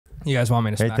You guys want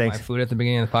me to smack my thanks. food at the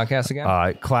beginning of the podcast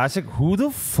again? Classic. Who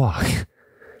the fuck?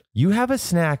 You have a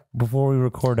snack before we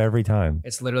record every time.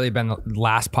 It's literally been the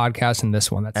last podcast and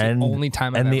this one. That's the only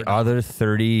time I've ever done. other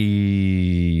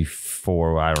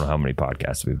 34, I don't know how many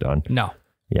podcasts we've done. No.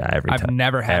 Yeah, every time. I've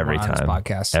never had one on this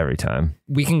podcast. Every time.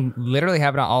 We can literally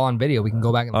have it all on video. We can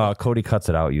go back and look. Cody cuts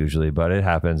it out usually, but it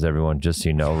happens, everyone. Just so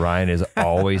you know, Ryan is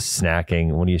always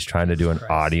snacking when he's trying to do an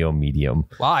audio medium.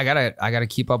 Well, I gotta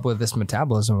keep up with this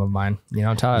metabolism of mine. You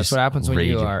know, Tyler, that's what happens when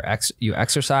you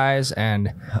exercise.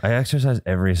 And I exercise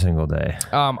every single day.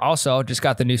 Also, just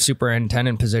got the new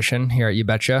superintendent position here at You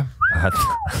Betcha.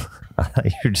 I thought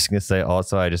you were just going to say,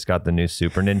 also, I just got the new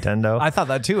Super Nintendo. I thought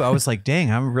that too. I was like,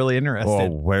 dang, I'm really interested. Oh,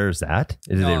 where's that?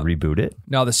 Did they reboot it?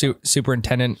 No, the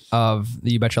superintendent of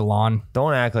the You Betcha lawn.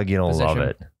 Don't act like you don't love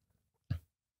it.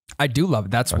 I do love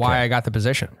it. That's why I got the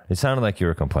position. It sounded like you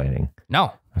were complaining.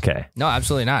 No. Okay. No,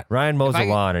 absolutely not. Ryan mows the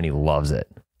lawn and he loves it.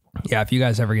 Yeah, if you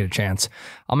guys ever get a chance,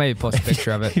 I'll maybe post a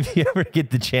picture of it. If you ever get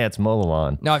the chance, mow the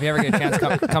lawn. No, if you ever get a chance,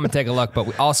 come and take a look. But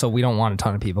we don't want a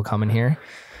ton of people coming here.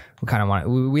 We kind of want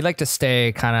we like to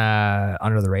stay kind of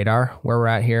under the radar where we're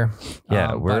at here.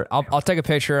 Yeah, but I'll take a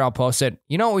picture. I'll post it.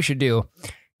 You know what we should do?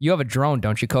 You have a drone,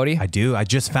 don't you, Cody? I do. I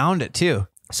just found it too.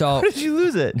 So how did you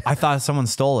lose it? I thought someone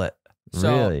stole it.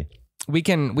 So really? We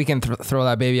can throw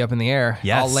that baby up in the air.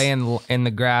 Yes. I'll lay in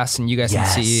the grass and you guys can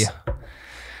see.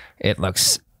 It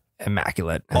looks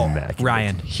immaculate. Oh,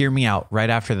 Ryan, hear me out. Right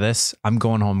after this, I'm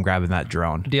going home grabbing that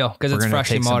drone. Deal, because it's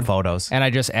freshly take mowed. some photos. And I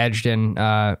just edged and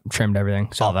trimmed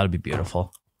everything. So that'll be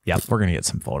beautiful. Yeah, we're gonna get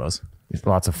some photos.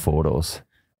 Lots of photos.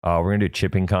 We're gonna do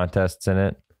chipping contests in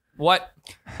it. What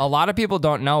a lot of people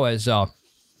don't know is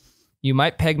you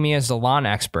might peg me as the lawn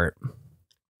expert,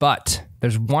 but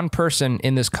there's one person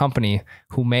in this company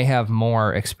who may have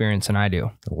more experience than I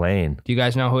do. Lane. Do you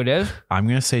guys know who it is? I'm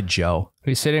gonna say Joe.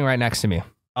 He's sitting right next to me.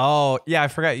 Oh, yeah, I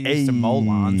forgot you used to mow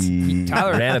lawns.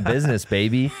 Tyler ran a business,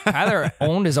 baby. Tyler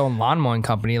owned his own lawn mowing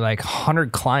company, like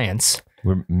 100 clients.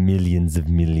 We're millions of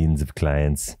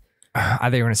clients. I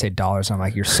thought you were going to say dollars. I'm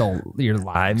like, you're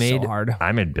lying so hard.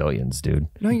 I made billions, dude.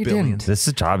 No, you didn't. This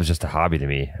job is just a hobby to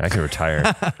me. I could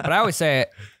retire. But I always say,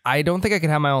 I don't think I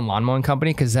could have my own lawn mowing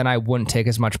company because then I wouldn't take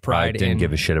as much pride. I didn't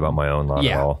give a shit about my own lawn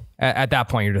at all. At that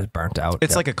point, you're just burnt out.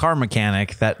 It's like a car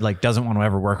mechanic that like doesn't want to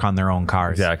ever work on their own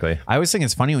cars. Exactly. I always think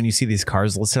it's funny when you see these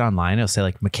cars listed online. It'll say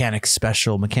like mechanic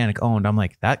special, mechanic owned. I'm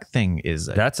like, that thing is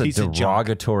that's a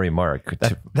derogatory mark.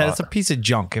 That's a piece of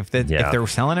junk. If they're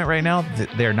selling it right now,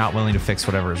 they're not willing to fix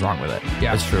whatever is wrong with it.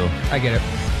 Yeah, that's true. I get it.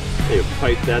 They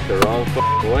piped that the wrong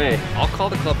way. I'll call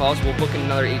the clubhouse. We'll book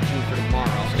another 18 for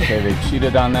tomorrow. Okay, they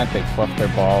cheated on that. They fluffed their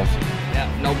balls. Yeah,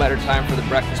 no better time for the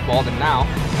breakfast ball than now.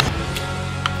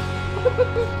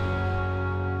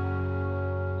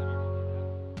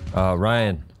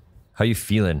 Ryan, how you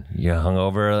feeling? You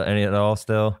hungover any at all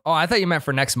still? Oh, I thought you meant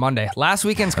for next Monday. Last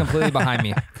weekend's completely behind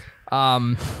me.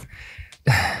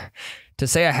 To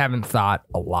say I haven't thought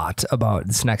a lot about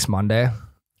this next Monday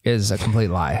is a complete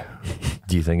lie.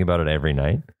 Do you think about it every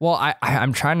night? Well,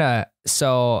 I'm trying to.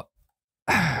 So,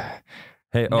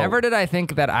 never did I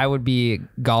think that I would be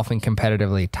golfing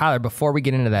competitively. Tyler, before we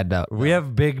get into that, though, we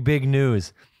have big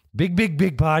news. Big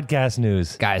podcast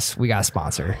news. Guys, we got a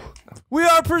sponsor. We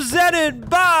are presented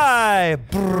by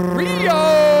Brio.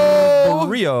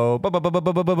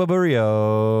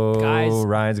 Guys,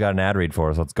 Ryan's got an ad read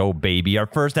for us. Let's go, baby. Our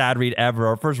first ad read ever.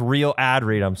 Our first real ad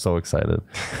read. I'm so excited.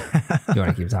 You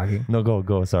want to keep talking? No,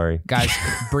 go. Sorry. Guys,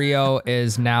 Brio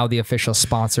is now the official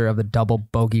sponsor of the Double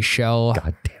Bogey Show.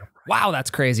 God damn. Wow, that's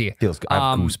crazy. Feels good.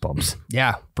 I have goosebumps.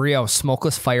 Yeah, Brio,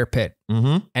 smokeless fire pit.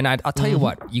 Mm-hmm. And I'll tell you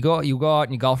what, you go out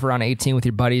and you golf around 18 with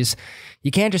your buddies. You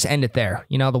can't just end it there.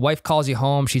 You know, the wife calls you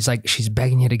home. She's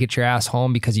begging you to get your ass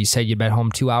home because you said you'd been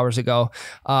home 2 hours ago.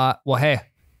 Well, hey,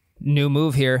 new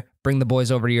move here. Bring the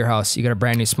boys over to your house. You got a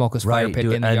brand new smokeless fire pit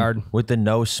in the yard. With the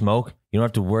no smoke, you don't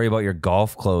have to worry about your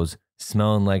golf clothes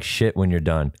smelling like shit when you're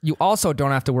done. You also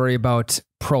don't have to worry about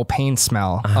propane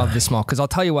smell of the smoke. Because I'll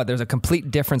tell you what, there's a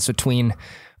complete difference between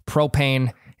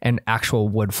propane and actual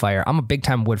wood fire. I'm a big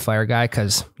time wood fire guy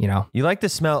because, you know. You like the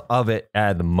smell of it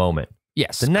at the moment.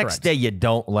 Yes. The next day you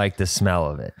don't like the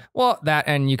smell of it. Well, that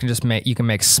and you can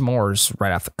make s'mores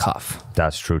right off the cuff.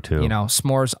 That's true too. You know,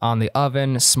 s'mores on the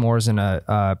oven, s'mores in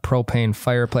a propane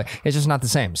fireplace. It's just not the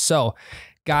same. So,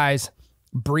 guys,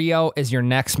 Brio is your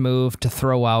next move to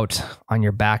throw out on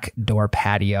your back door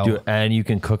patio. Dude, and you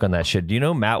can cook on that shit. Do you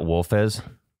know Matt Wolf is?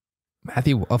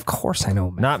 Matthew, of course I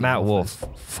know. Not Matt Wolf.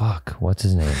 Fuck, what's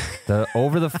his name? The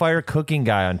over the fire cooking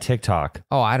guy on TikTok.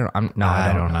 Oh, I don't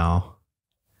know.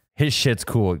 His shit's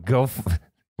cool.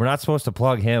 We're not supposed to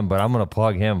plug him, but I'm going to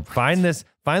plug him. Find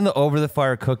the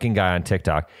over-the-fire cooking guy on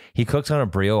TikTok. He cooks on a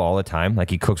brio all the time.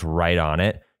 Like he cooks right on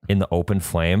it in the open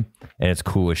flame, and it's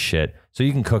cool as shit. So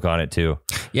you can cook on it too.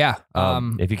 Yeah.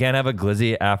 If you can't have a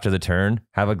glizzy after the turn,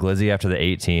 have a glizzy after the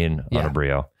 18 on a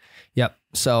brio. Yep.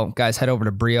 So guys, head over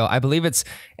to Brio. I believe it's,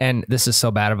 and this is so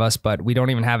bad of us, but we don't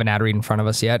even have an ad read in front of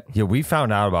us yet. Yeah, we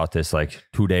found out about this like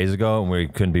 2 days ago, and we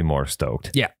couldn't be more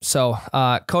stoked. Yeah. So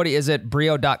Cody, is it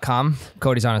Brio.com?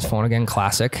 Cody's on his phone again.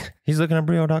 Classic. He's looking at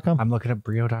Brio.com? I'm looking at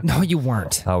Brio.com. No, you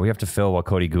weren't. We have to fill while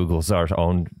Cody Googles our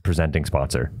own presenting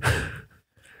sponsor.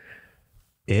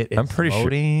 I'm pretty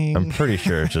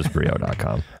sure it's just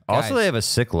Brio.com. Also, they have a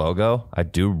sick logo. I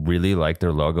do really like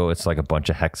their logo. It's like a bunch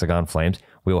of hexagon flames.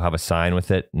 We will have a sign with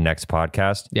it next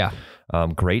podcast. Yeah.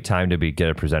 Great time to get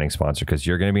a presenting sponsor because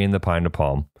you're going to be in the Pine to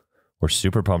Palm. We're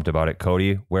super pumped about it.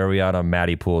 Cody, where are we at on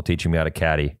Matty Pool teaching me how to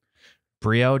caddy?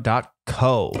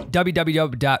 Brio.co.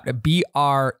 www.breo.co.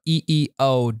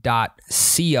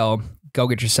 Go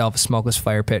get yourself a smokeless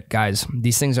fire pit. Guys,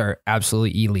 these things are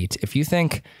absolutely elite. If you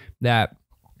think that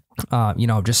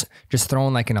just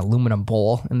throwing like an aluminum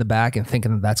bowl in the back and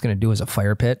thinking that that's going to do as a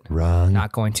fire pit. Wrong.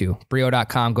 Not going to.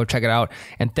 Brio.com. Go check it out.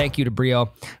 And thank you to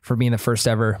Brio for being the first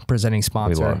ever presenting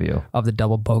sponsor of the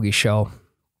Double Bogey Show.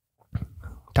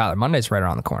 Tyler, Monday's right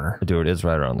around the corner. Dude, it's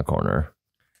right around the corner.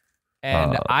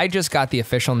 And I just got the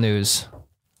official news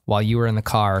while you were in the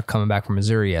car coming back from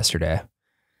Missouri yesterday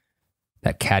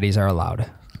that caddies are allowed.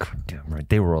 Damn right.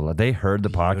 They heard the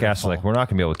podcast. Like, we're not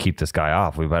going to be able to keep this guy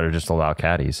off. We better just allow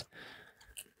caddies.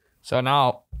 So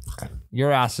now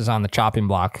your ass is on the chopping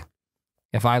block.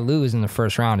 If I lose in the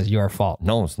first round, it's your fault.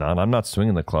 No, it's not. I'm not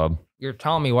swinging the club. You're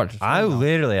telling me what to swing. I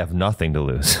literally have nothing to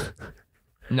lose.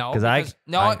 No, that's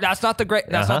not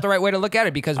the right way to look at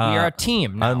it because we are a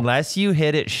team now. Unless you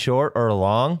hit it short or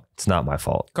long, it's not my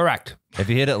fault. Correct. If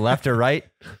you hit it left or right,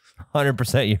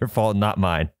 100% your fault, not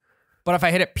mine. But if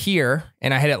I hit it pier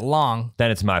and I hit it long,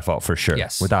 then it's my fault for sure.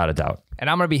 Yes. Without a doubt.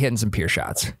 And I'm going to be hitting some pier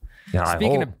shots. Yeah,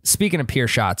 Speaking of pier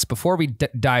shots, before we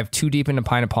dive too deep into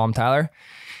Pine and Palm, Tyler,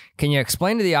 can you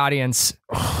explain to the audience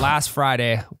last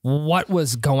Friday what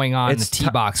was going on in the tee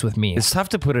box with me? It's tough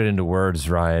to put it into words,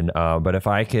 Ryan, but if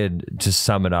I could just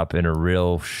sum it up in a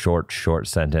real short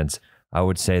sentence, I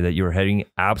would say that you were hitting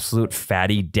absolute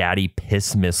fatty daddy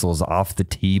piss missiles off the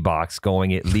tee box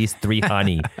going at least 3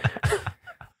 honey.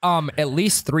 At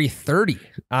least 330.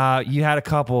 You had a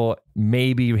couple,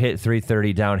 maybe you hit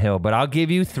 330 downhill, but I'll give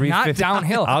you 315. Not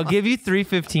downhill. I'll give you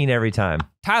 315 every time.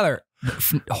 Tyler,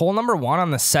 hole number 1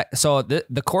 on the set. So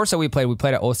the course that we played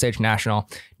at Osage National,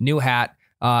 new hat.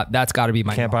 That's got to be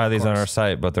my Can't buy these on our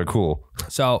site, but they're cool.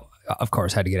 So of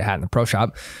course had to get a hat in the pro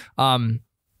shop.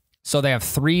 So they have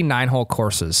 3 9-hole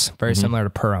courses, very similar to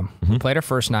Perham. We played our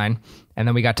first 9, and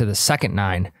then we got to the second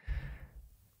 9.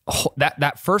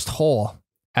 That first hole,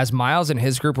 as Miles and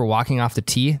his group were walking off the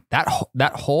tee, that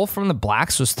hole from the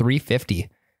blacks was 350.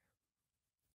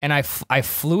 And I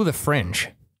flew the fringe.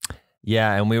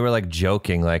 Yeah, and we were like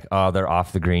joking, like, oh, they're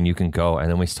off the green, you can go. And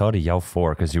then we still had to yell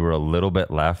 4 because you were a little bit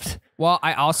left. Well,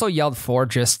 I also yelled 4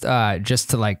 just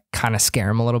to like kind of scare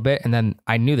him a little bit. And then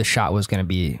I knew the shot was gonna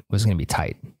be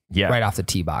tight. Yeah. Right off the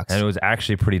tee box. And it was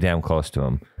actually pretty damn close to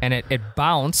him. And it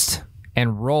bounced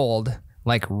and rolled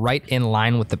like right in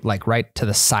line with right to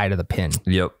the side of the pin.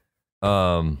 Yep.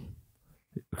 Can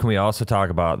we also talk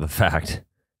about the fact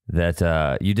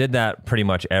that you did that pretty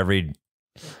much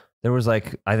there was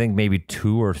like, I think maybe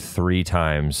 2 or 3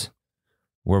 times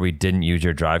where we didn't use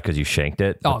your drive because you shanked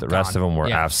it, but the rest of them were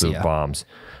absolute bombs.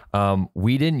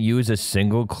 We didn't use a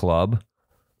single club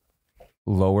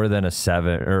lower than a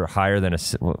 7 or higher than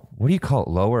what do you call it?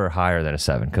 Lower or higher than a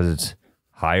 7? Because it's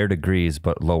higher degrees,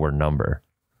 but lower number.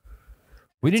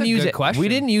 We didn't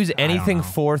use anything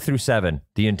 4 through 7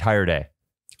 the entire day.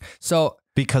 So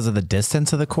because of the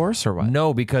distance of the course or what?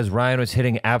 No, because Ryan was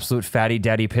hitting absolute fatty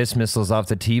daddy piss missiles off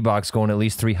the tee box going at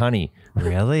least 3 honey.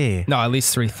 Really? No, at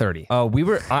least 330. We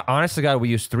were, honest to God, we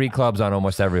used 3 clubs on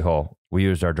almost every hole. We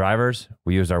used our drivers,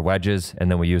 we used our wedges, and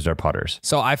then we used our putters.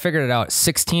 So I figured it out.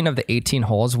 16 of the 18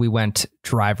 holes, we went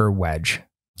driver wedge.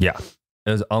 Yeah.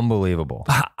 It was unbelievable.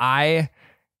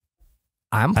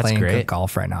 I'm playing good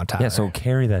golf right now, Tyler. Yeah, so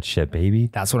carry that shit, baby.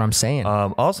 That's what I'm saying.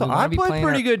 Also, I play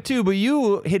pretty good too, but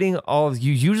you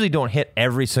usually don't hit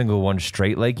every single one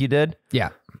straight like you did. Yeah.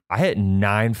 I hit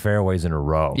 9 fairways in a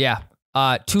row. Yeah.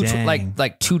 Like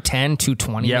 210,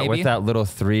 220 yeah, maybe. with that little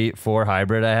 3-4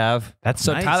 hybrid I have. That's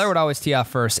so nice. Tyler would always tee off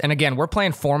first. And again, we're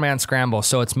playing 4-man scramble.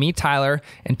 So it's me, Tyler,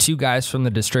 and 2 guys from the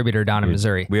distributor down in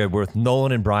Missouri. We had with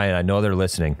Nolan and Brian. I know they're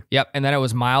listening. Yep. And then it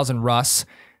was Miles and Russ.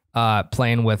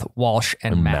 playing with Walsh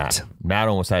and Matt. Matt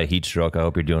almost had a heat stroke. I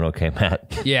hope you're doing okay,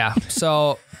 Matt. Yeah.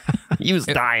 So He was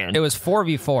dying. It was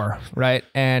 4v4, right?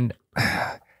 And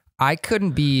I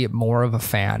couldn't be more of a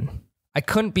fan. I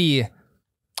couldn't be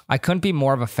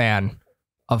more of a fan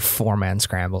of 4-man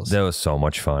scrambles. That was so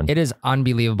much fun. It is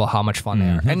unbelievable how much fun they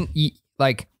are. And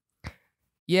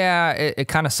it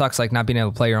kind of sucks like not being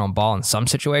able to play your own ball in some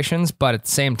situations, but at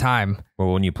the same time,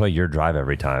 well, when you play your drive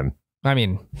every time. I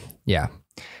mean, yeah.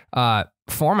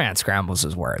 4-man scrambles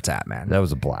is where it's at, man. That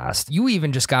was a blast. You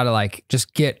even just got to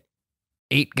just get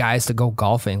 8 guys to go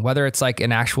golfing, whether it's like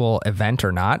an actual event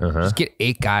or not. Just get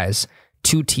 8 guys,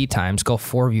 2 tee times, go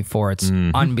 4v4. It's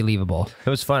unbelievable. It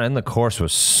was fun, and the course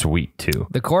was sweet too.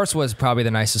 The course was probably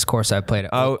the nicest course I've played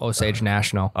at Osage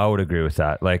National. I would agree with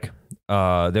that.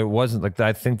 There wasn't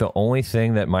I think the only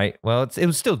thing that it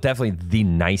was still definitely the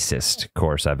nicest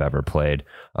course I've ever played.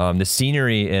 The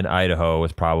scenery in Idaho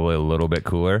was probably a little bit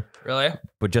cooler. Really?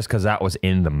 But just because that was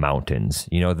in the mountains,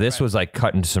 this was like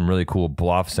cutting some really cool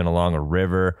bluffs and along a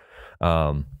river.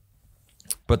 But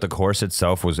the course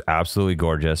itself was absolutely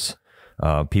gorgeous.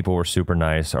 People were super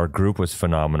nice. Our group was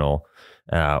phenomenal.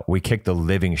 We kicked the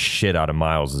living shit out of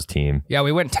Miles's team. Yeah,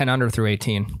 we went 10 under through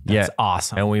 18. That's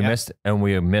awesome. And we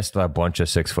missed a bunch of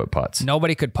 6-foot putts.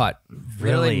 Nobody could putt.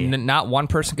 Really? Not one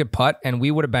person could putt, and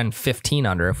we would have been 15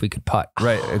 under if we could putt.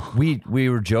 Right. We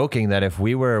were joking that if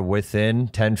we were within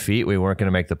 10 feet, we weren't going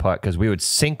to make the putt because we would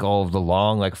sink all of the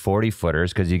long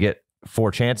 40-footers because you get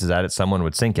 4 chances at it. Someone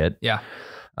would sink it. Yeah.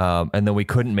 And then we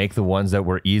couldn't make the ones that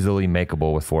were easily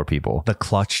makeable with 4 people. The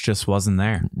clutch just wasn't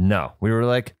there. No. We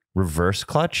were reverse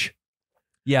clutch.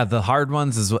 Yeah, the hard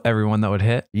ones is everyone that would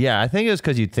hit. Yeah, I think it was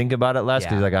because you think about it less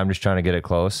because I'm just trying to get it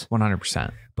close.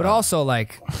 100%. But also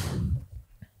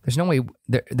there's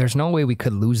no way we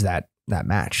could lose that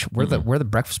match. We're the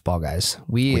breakfast ball guys.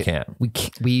 We can't.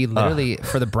 We literally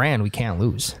for the brand we can't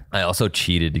lose. I also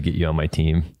cheated to get you on my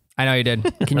team. I know you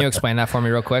did. Can you explain that for me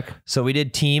real quick? So we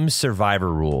did team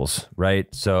Survivor rules, right?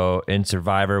 So in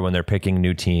Survivor, when they're picking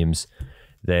new teams,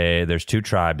 there's 2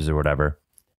 tribes or whatever.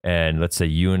 And let's say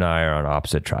you and I are on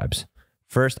opposite tribes.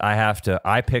 First,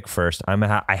 I pick first.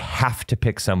 I have to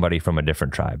pick somebody from a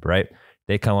different tribe, right?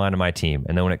 They come onto my team.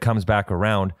 And then when it comes back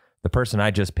around, the person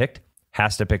I just picked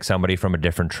has to pick somebody from a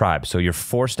different tribe. So you're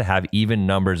forced to have even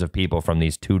numbers of people from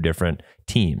these 2 different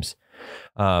teams.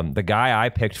 The guy I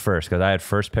picked first, because I had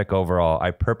first pick overall,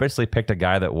 I purposely picked a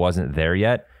guy that wasn't there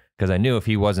yet because I knew if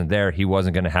he wasn't there, he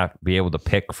wasn't going to be able to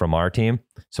pick from our team.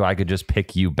 So I could just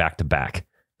pick you back to back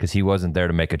because he wasn't there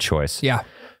to make a choice. Yeah.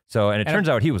 So, and it turns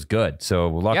out he was good. So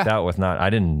lucked out with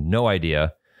no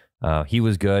idea. He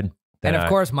was good. Then and of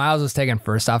course, Miles was taken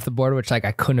first off the board, which I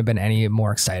couldn't have been any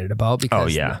more excited about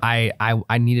because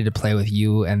I needed to play with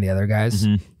you and the other guys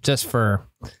just for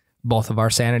both of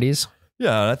our sanities.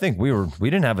 Yeah, I think we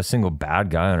didn't have a single bad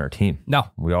guy on our team. No.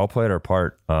 We all played our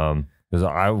part. Because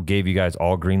I gave you guys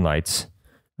all green lights.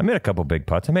 I made a couple big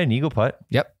putts. I made an eagle putt.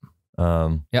 Yep.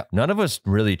 None of us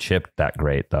really chipped that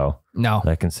great though. No.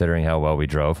 Considering how well we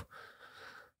drove.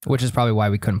 Which is probably why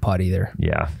we couldn't putt either.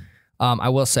 Yeah. I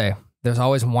will say there's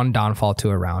always one downfall to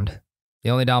a round.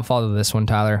 The only downfall to this one,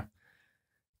 Tyler,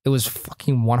 it was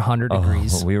fucking 100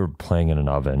 degrees. We were playing in an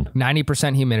oven.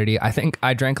 90% humidity. I think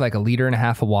I drank like 1.5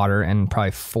 liters of water and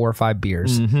probably 4 or 5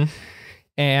 beers.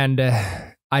 And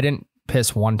I didn't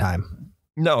piss one time.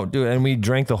 No, dude. And we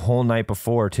drank the whole night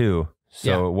before too.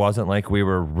 So it wasn't like we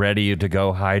were ready to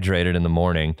go hydrated in the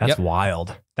morning. That's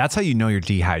wild. That's how you know you're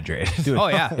dehydrated. Dude, oh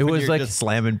yeah. It was just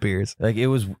slamming beers. It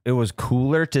was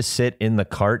cooler to sit in the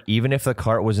cart, even if the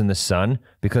cart was in the sun,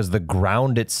 because the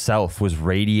ground itself was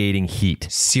radiating heat.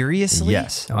 Seriously?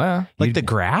 Yes. Oh yeah. Like the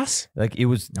grass? It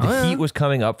was the heat was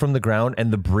coming up from the ground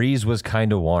and the breeze was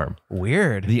kind of warm.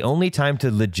 Weird. The only time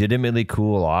to legitimately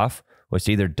cool off was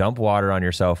to either dump water on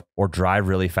yourself or drive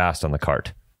really fast on the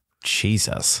cart.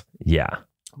 Jesus. Yeah.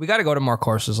 We got to go to more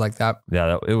courses like that.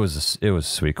 Yeah, it was a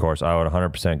sweet course. I would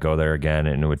 100% go there again,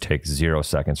 and it would take 0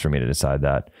 seconds for me to decide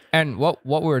that. And what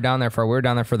we were down there for? We were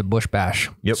down there for the Bush Bash.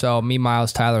 Yep. So me,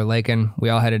 Miles, Tyler, Lakin, we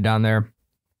all headed down there.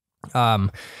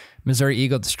 Missouri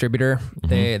Eagle Distributor,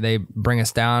 they bring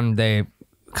us down. They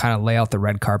kind of lay out the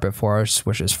red carpet for us,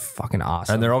 which is fucking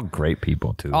awesome. And they're all great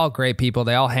people too. All great people.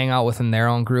 They all hang out within their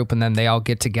own group, and then they all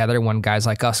get together when guys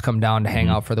like us come down to hang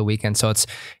out for the weekend. So it's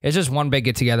just one big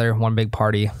get together, one big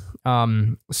party.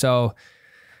 So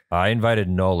I invited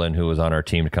Nolan, who was on our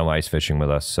team, to come ice fishing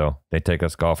with us. So they take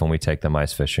us golf and we take them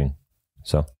ice fishing.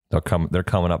 So they're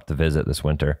coming up to visit this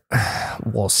winter.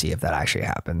 We'll see if that actually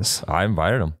happens. I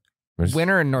invited them.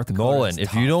 Winter in North Dakota. Nolan,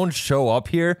 if you don't show up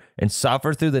here and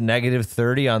suffer through the negative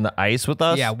 30 on the ice with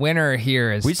us. Yeah, winter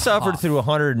here is We suffered through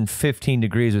 115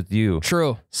 degrees with you.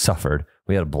 True. Suffered.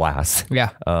 We had a blast. Yeah.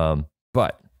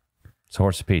 But it's a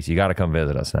horse of peace. You got to come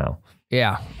visit us now.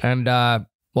 Yeah. And,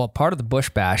 well, part of the Bush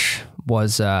Bash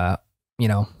was, the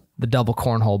double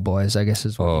cornhole boys, I guess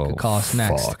is what you could call us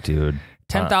next. Fuck, dude.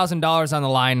 $10,000 on the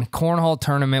line, cornhole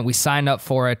tournament. We signed up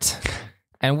for it.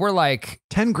 And we're like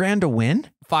 $10,000 to win?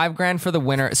 $5,000 for the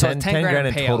winner. So 10 grand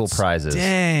in payouts. total prizes.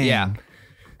 Dang. Yeah.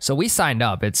 So we signed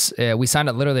up. We signed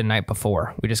up literally the night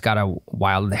before. We just got to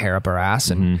wild the hair up our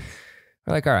ass, and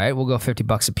we're like, all right, we'll go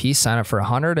 $50 a piece. Sign up for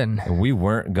 100, and we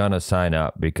weren't gonna sign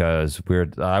up because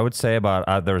I would say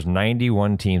about there was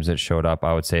 91 teams that showed up.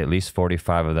 I would say at least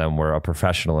 45 of them were a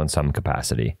professional in some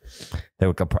capacity. They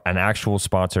were an actual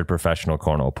sponsored professional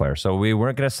cornhole player. So we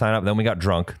weren't gonna sign up. Then we got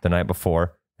drunk the night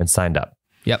before and signed up.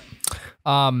 Yep.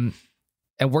 And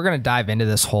we're going to dive into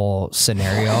this whole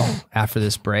scenario after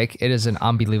this break. It is an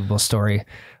unbelievable story.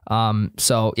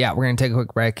 So yeah, we're going to take a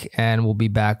quick break and we'll be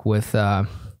back with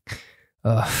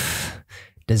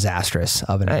disastrous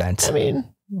of an event. I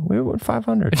mean, we won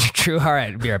 500. True. All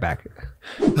right. Be right back.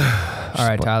 All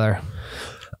right, Tyler.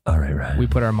 All right, Ryan. We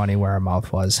put our money where our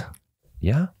mouth was.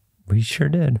 Yeah, we sure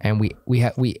did. And we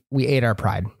ate our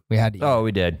pride. We had to eat. Oh,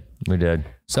 we did. We did.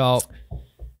 So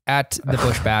at the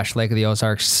Bush Bash, Lake of the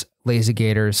Ozarks, Lazy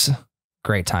Gators,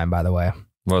 great time, by the way.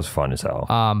 It was fun as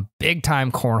hell. Big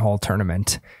time cornhole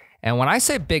tournament. And when I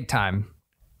say big time,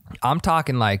 I'm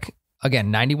talking like,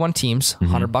 again, 91 teams,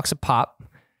 $100 a pop,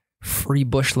 free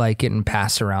Bush Light getting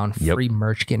passed around, free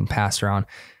merch getting passed around.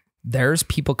 There's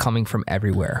people coming from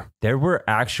everywhere. There were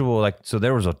actual, so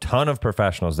there was a ton of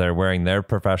professionals there wearing their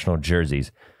professional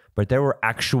jerseys, but there were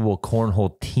actual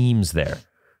cornhole teams there.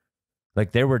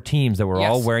 Like there were teams that were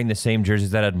all wearing the same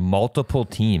jerseys that had multiple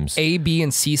teams. A, B,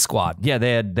 and C squad. Yeah,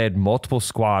 they had multiple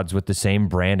squads with the same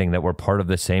branding that were part of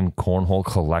the same cornhole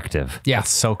collective. Yeah, that's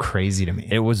so crazy to me.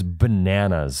 It was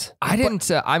bananas. I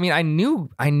didn't. I mean,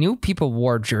 I knew people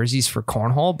wore jerseys for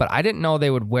cornhole, but I didn't know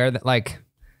they would wear that. Like,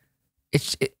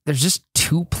 there's just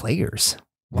two players,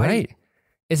 right?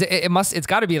 It's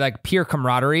got to be like pure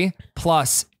camaraderie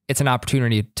plus. It's an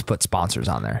opportunity to put sponsors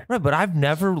on there. Right, but I've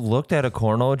never looked at a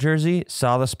cornhole jersey,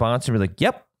 saw the sponsor, and be like,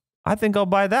 yep, I think I'll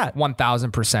buy that.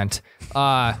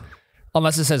 1,000%.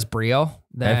 Unless it says Brio,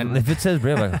 then... If it says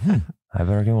Brio, I'm like, I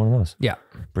better get one of those. Yeah.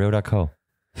 Brio.co.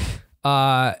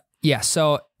 Yeah,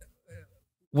 so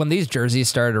when these jerseys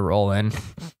started to roll in,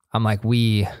 I'm like,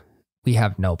 we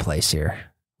have no place here.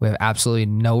 We have absolutely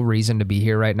no reason to be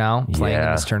here right now playing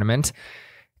in this tournament.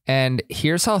 And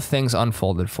here's how things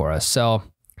unfolded for us. So...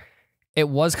 it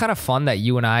was kind of fun that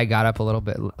you and I got up a little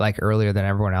bit like earlier than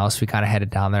everyone else. We kind of headed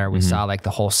down there. We saw like the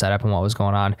whole setup and what was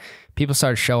going on. People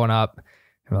started showing up.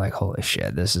 And we're like, holy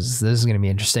shit, this is going to be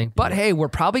interesting. But hey, we're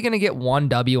probably going to get one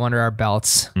W under our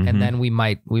belts, and then we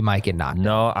might get knocked.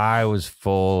 No, I was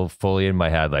fully in my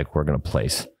head like we're going to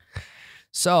place.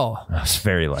 So I was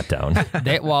very let down.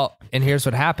 And here's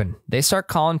what happened. They start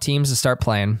calling teams to start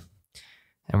playing,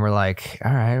 and we're like,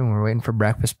 all right, we're waiting for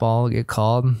breakfast ball to get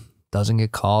called. Doesn't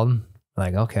get called.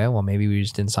 Like, okay, well, maybe we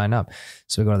just didn't sign up.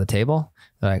 So we go to the table.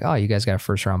 They're like, oh, you guys got a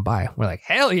first round bye. We're like,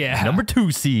 hell yeah. Number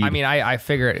 2 seed. I mean, I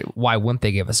figured, why wouldn't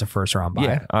they give us a first round bye?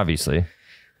 Yeah, obviously.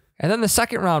 And then the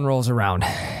second round rolls around.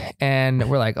 And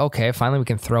we're like, okay, finally we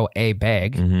can throw a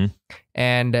bag.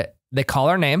 And they call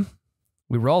our name.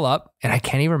 We roll up. And I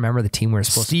can't even remember the team we were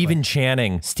supposed to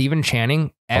play. Steven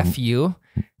Channing, F you.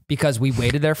 Because we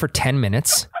waited there for 10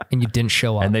 minutes and you didn't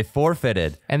show up. And they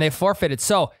forfeited.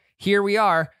 So here we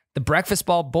are. The Breakfast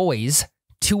Ball boys,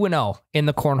 2-0 in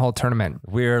the cornhole tournament.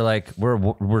 We're like,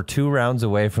 we're 2 rounds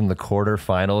away from the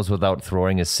quarterfinals without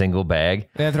throwing a single bag.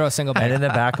 They didn't throw a single bag. And in the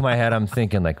back of my head, I'm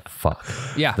thinking like, fuck.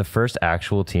 Yeah. The first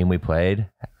actual team we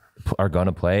are going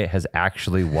to play has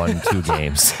actually won 2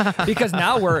 games. Because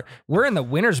now we're in the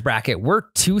winner's bracket. We're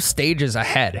 2 stages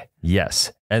ahead.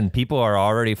 Yes. And people are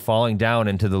already falling down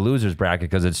into the loser's bracket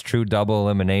because it's true double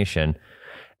elimination.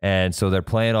 And so they're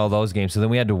playing all those games. So then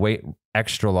we had to wait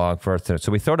extra long for our third.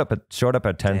 So we showed up at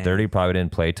 10:30. Probably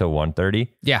didn't play till 1:30.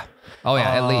 Yeah. Oh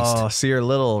yeah, at least. Oh, so you're a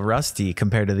little rusty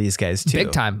compared to these guys too.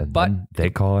 Big time. And but they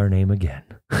call our name again.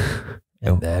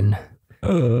 And then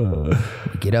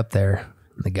we get up there.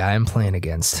 The guy I'm playing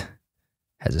against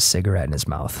has a cigarette in his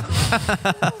mouth.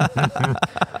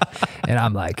 And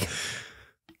I'm like,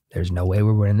 there's no way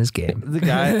we're winning this game. The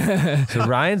guy. So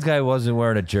Ryan's guy wasn't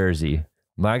wearing a jersey.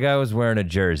 My guy was wearing a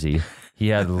jersey. He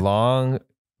had long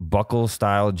buckle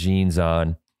style jeans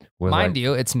on. Mind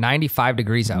you, it's 95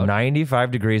 degrees out.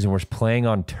 95 degrees, and we're playing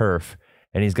on turf.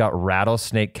 and he's got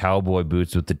rattlesnake cowboy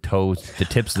boots with the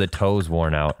tips of the toes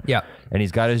worn out. Yeah. And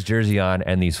he's got his jersey on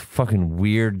and these fucking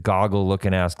weird goggle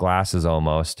looking ass glasses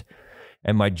almost.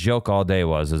 And my joke all day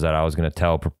was that I was going to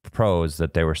tell pros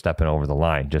that they were stepping over the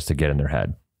line just to get in their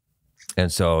head.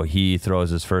 And so he throws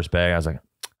his first bag. I was like,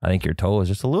 I think your toe is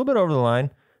just a little bit over the line.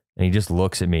 And he just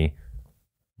looks at me.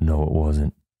 No, it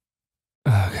wasn't.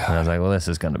 Oh, God. And I was like, well, this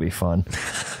is going to be fun.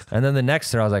 And then the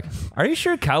next throw, I was like, are you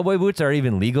sure cowboy boots are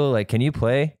even legal? Like, can you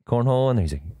play cornhole? And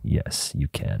he's like, yes, you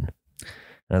can. And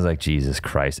I was like, Jesus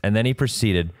Christ. And then he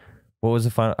proceeded. What was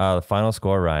the final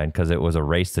score, Ryan? Because it was a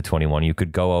race to 21. You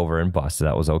could go over and bust.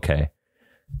 That was okay.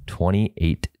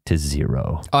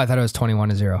 28-0. Oh, I thought it was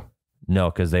 21-0. No,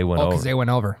 because they went over. Because they went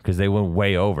over. Because they went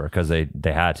way over because they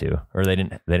had to, or they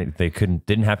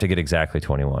didn't have to get exactly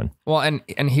 21. Well, and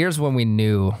here's when we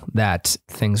knew that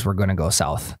things were going to go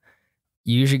south.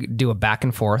 You usually do a back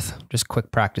and forth, just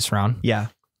quick practice round. Yeah.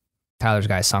 Tyler's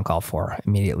guy sunk all 4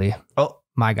 immediately. Oh,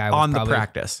 my guy was on the probably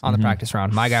practice. On the practice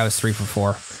round. My guy was 3 for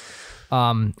 4.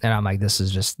 And I'm like, this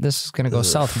is going to go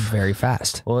south very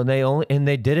fast. Well, and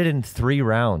they did it in 3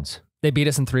 rounds. They beat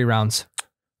us in 3 rounds.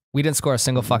 We didn't score a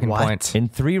single fucking point. In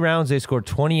 3 rounds, they scored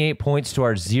 28 points to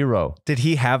our 0. Did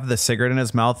he have the cigarette in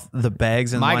his mouth, the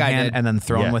bags in My one guy hand, did. and then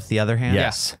throw them with the other hand?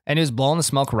 Yes. And he was blowing the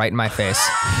smoke right in my face.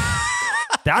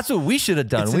 That's what we should have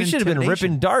done. It's We an should have been intimidation.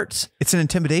 ripping darts. It's an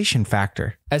intimidation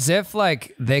factor. As if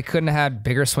like they couldn't have had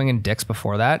bigger swinging dicks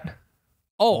before that.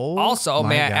 Oh, also, my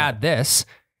may I God. add this?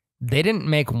 They didn't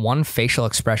make one facial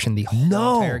expression the whole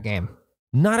entire game.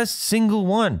 Not a single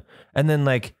one. And then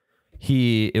like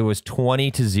it was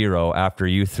 20-0 after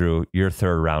you threw your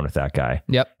 3rd round with that guy.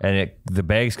 Yep. And the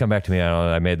bags come back to me.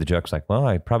 I made the jokes like, well,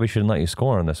 I probably shouldn't let you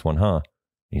score on this one, huh?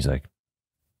 He's like,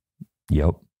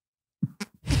 yep.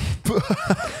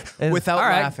 And, Without all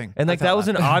right. laughing. and like that was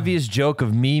an obvious joke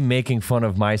of me making fun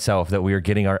of myself that we were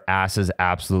getting our asses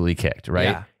absolutely kicked, right?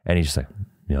 Yeah. And he's just like,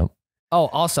 yep. Oh,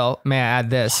 also, may I add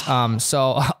this?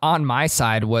 So on my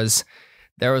side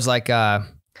there was like kind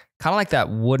of like that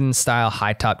wooden style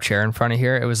high top chair in front of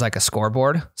here. It was like a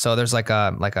scoreboard. So there's like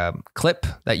a clip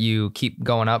that you keep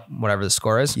going up, whatever the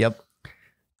score is. Yep.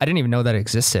 I didn't even know that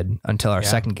existed until our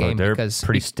second game. They're because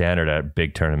pretty standard at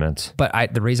big tournaments.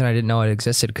 But the reason I didn't know it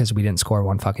existed because we didn't score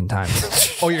one fucking time.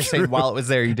 Oh, you're saying while it was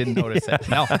there, you didn't notice it?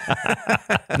 No,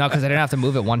 because I didn't have to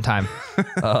move it one time.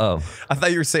 Oh, I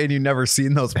thought you were saying you'd never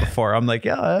seen those before. I'm like,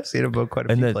 yeah, I've seen them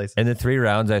quite a few places. in the 3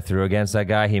 rounds I threw against that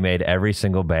guy, he made every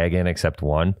single bag in except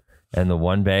one. And the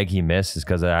one bag he missed is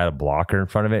because I had a blocker in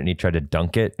front of it, and he tried to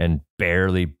dunk it and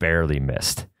barely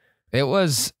missed. It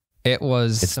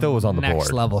still was on the next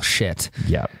board. level shit.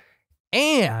 Yeah,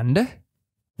 And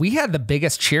we had the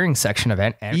biggest cheering section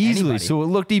event easily. anybody. So it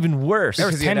looked even worse. There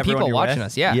was Because you had 10 everyone people you're watching with?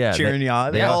 us. Yeah. Yeah. Cheering you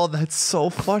on. yeah. Oh, that's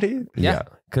so funny. Yeah.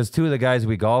 Because 2 of the guys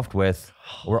we golfed with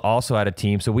were also at a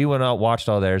team. So we went out, watched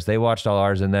all theirs. They watched all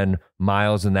ours. And then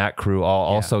Miles and that crew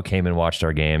also came and watched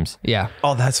our games. Yeah.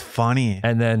 Oh, that's funny.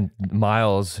 And then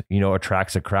Miles,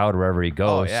 attracts a crowd wherever he goes.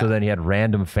 Oh, yeah. So then he had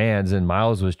random fans and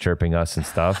Miles was chirping us and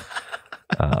stuff.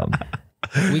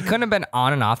 We couldn't have been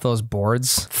on and off those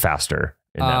boards Faster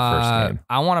in that first game.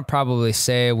 I want to probably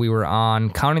say we were on,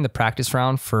 counting the practice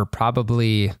round, for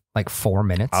probably like 4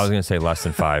 minutes. I was going to say less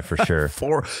than 5 for sure.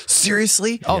 4?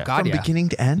 Seriously? Oh, God, From yeah. beginning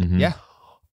to end? Mhm. Yeah.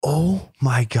 Oh,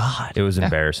 my God. It was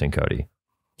embarrassing, Cody.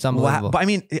 It's unbelievable. Wow. But I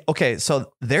mean, okay,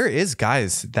 so there is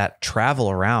guys that travel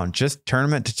around just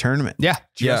tournament to tournament. Yeah.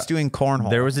 Just doing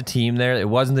cornhole. There was a team there. It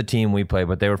wasn't the team we played,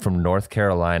 but they were from North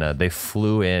Carolina. They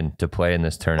flew in to play in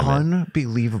this tournament.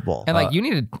 Unbelievable. And like you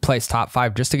need to place top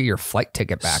 5 just to get your flight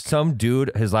ticket back. Some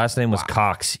dude, his last name was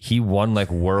Cox. He won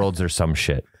like Worlds or some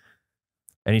shit.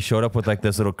 And he showed up with like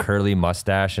this little curly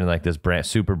mustache and like this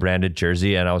super branded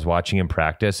jersey. And I was watching him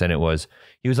practice, and he was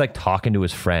like talking to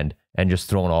his friend and just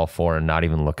throwing all 4 and not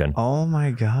even looking. Oh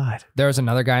my God. There was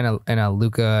another guy in a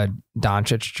Luka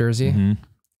Doncic jersey, Mhm.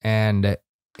 and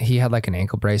he had like an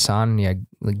ankle brace on. And he had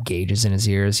like gauges in his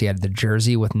ears. He had the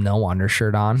jersey with no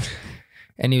undershirt on,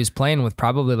 and he was playing with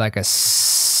probably like a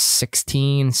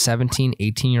 16, 17,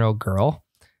 18-year-old girl.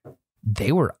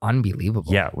 They were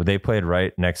unbelievable. Yeah, they played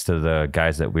right next to the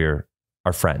guys that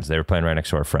our friends. They were playing right next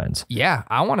to our friends. Yeah,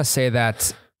 I want to say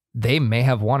that they may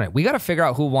have won it. We got to figure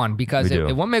out who won, because We do.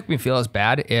 it won't make me feel as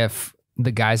bad if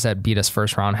the guys that beat us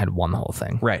first round had won the whole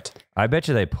thing. Right. I bet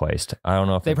you they placed. I don't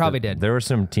know if They probably did. There were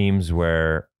some teams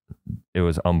where it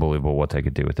was unbelievable what they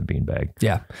could do with the beanbag.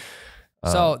 Yeah.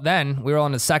 So then we were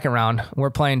on the second round. We're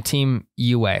playing Team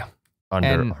UA. Under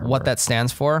And Armour. what that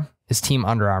stands for is Team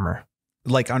Under Armour.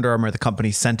 like Under Armour, the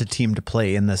company, sent a team to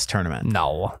play in this tournament?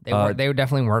 No, they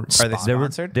definitely weren't Are they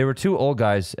sponsored. They were two old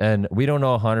guys, and we don't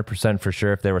know 100% for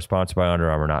sure if they were sponsored by Under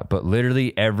Armour or not. But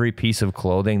literally every piece of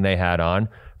clothing they had on,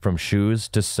 from shoes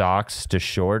to socks to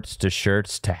shorts to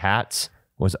shirts to hats,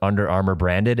 was Under Armour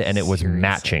branded, and it was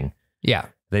matching. Yeah.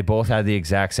 They both had the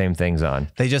exact same things on.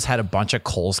 They just had a bunch of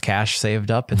Kohl's cash saved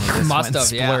up and they just Must went have,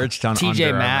 splurged on TJ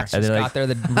Under Maxx Armour. just And got there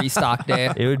the restock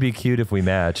day. It would be cute if we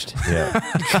matched. Yeah.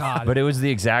 God. But it was the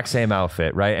exact same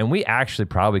outfit, right? And we actually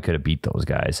probably could have beat those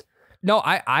guys. No,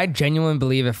 I genuinely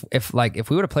believe if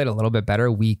we would have played a little bit better,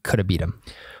 we could have beat them.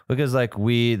 Because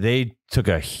they took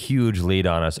a huge lead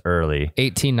on us early.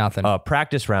 18-0.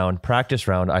 Practice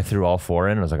round, I threw all 4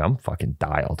 in and I was like, I'm fucking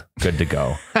dialed. Good to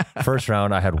go. First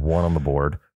round, I had 1 on the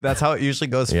board. That's how it usually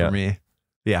goes for me.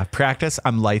 Yeah, practice,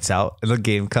 I'm lights out, and the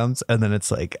game comes, and then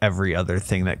it's like every other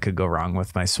thing that could go wrong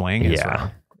with my swing is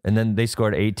wrong. And then they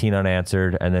scored 18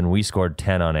 unanswered, and then we scored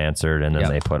 10 unanswered, and then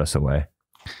they put us away.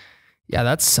 Yeah,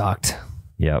 that sucked.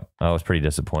 Yep, I was pretty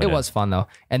disappointed. It was fun, though.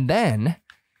 And then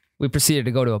we proceeded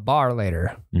to go to a bar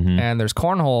later, and there's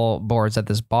cornhole boards at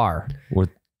this bar. With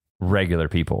regular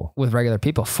people.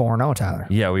 4-0, Tyler.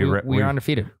 Yeah, we are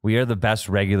undefeated. We are the best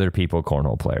regular people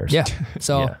cornhole players. Yeah.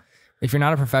 So if you're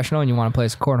not a professional and you want to play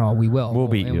some cornhole, we will. We'll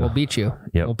beat you. We'll beat you.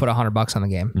 Yep. We'll put $100 on the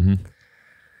game.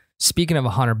 Speaking of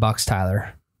 $100,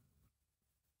 Tyler.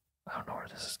 I don't know where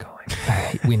this is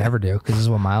going. We never do, because this is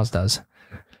what Miles does.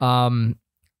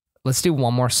 Let's do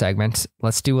one more segment.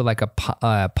 Let's do like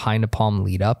a Pine to Palm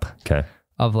lead up. Okay.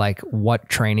 Of like what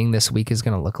training this week is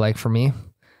going to look like for me.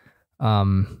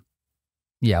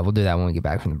 Yeah, we'll do that when we get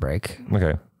back from the break.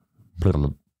 Okay.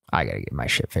 I got to get my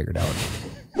shit figured out.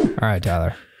 All right,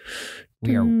 Tyler.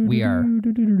 We are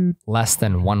less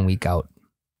than 1 week out.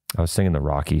 I was singing the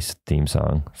Rocky theme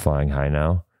song, Flying High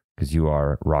Now, because you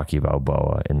are Rocky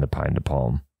Balboa in the Pine to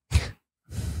Palm.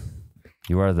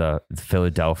 You are the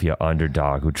Philadelphia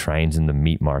underdog who trains in the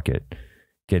meat market,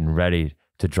 getting ready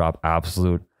to drop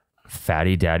absolute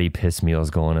fatty daddy piss meals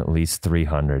going at least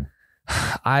 300.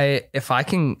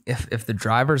 If the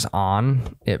driver's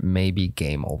on, it may be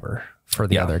game over for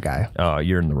the other guy. Oh,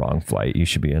 you're in the wrong flight. You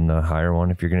should be in the higher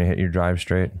one if you're going to hit your drive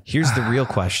straight. Here's the real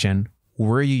question.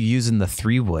 Were you using the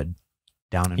 3-wood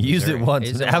down in Used Missouri? it once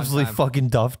Used and it one absolutely time. fucking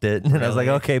duffed it. And I was like,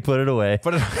 okay, put it away.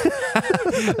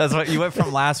 That's what you went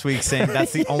from last week saying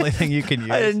that's the only thing you can use.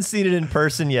 I didn't see it in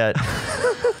person yet.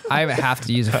 I have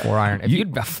to use a 4-iron. If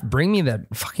you'd bring me the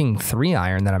fucking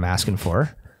 3-iron that I'm asking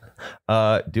for.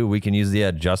 Dude, we can use the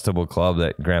adjustable club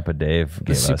that Grandpa Dave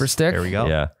gave us. Super stick? There we go.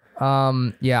 Yeah.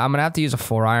 Yeah, I'm gonna have to use a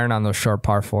 4-iron on those short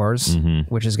par 4s,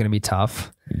 which is gonna be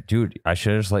tough. Dude, I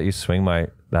should have just let you swing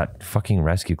that fucking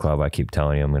rescue club I keep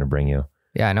telling you I'm going to bring you.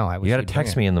 Yeah, I know. I wish You got to you'd bring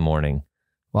text it. me in the morning.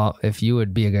 Well, if you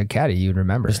would be a good caddy, you'd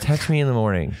remember. Just text me in the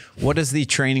morning. What does the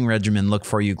training regimen look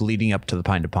for you leading up to the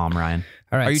Pine to Palm, Ryan?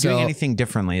 All right, Are you so- doing anything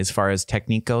differently as far as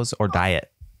technique goes or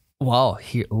diet? Well,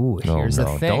 here's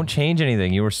the thing. Don't change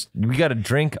anything. We got a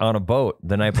drink on a boat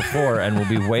the night before and we'll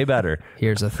be way better.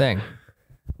 Here's the thing.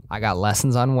 I got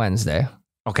lessons on Wednesday.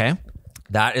 Okay.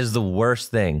 That is the worst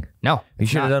thing. No, You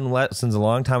should have done lessons a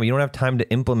long time. You don't have time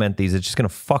to implement these. It's just going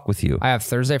to fuck with you. I have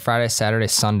Thursday, Friday, Saturday,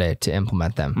 Sunday to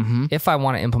implement them. If I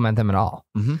want to implement them at all.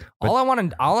 All I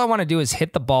want to do is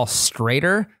hit the ball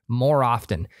straighter more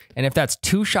often. And if that's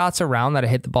 2 shots around that I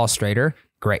hit the ball straighter,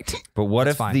 great. But what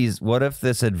That's fine. what if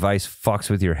this advice fucks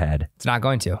with your head? It's not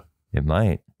going to. It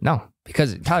might. No,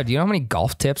 because Tyler, do you know how many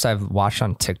golf tips I've watched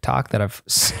on TikTok that I've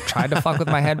tried to fuck with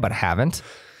my head but haven't?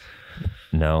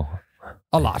 No.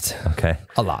 A lot. Okay.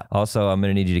 A lot. Also, I'm going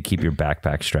to need you to keep your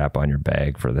backpack strap on your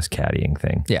bag for this caddying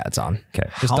thing. Yeah, it's on. Okay.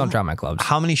 Just don't drop my clubs.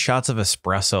 How many shots of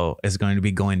espresso is going to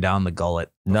be going down the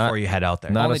gullet before you head out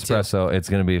there? Not Only 2. espresso. It's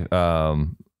going to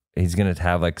be, he's going to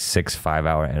have like 6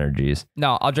 5-hour energies.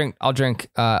 No, I'll drink.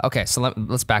 Okay, so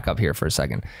let's back up here for a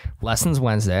second. Lessons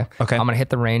Wednesday. Okay. I'm going to hit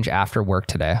the range after work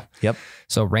today. Yep.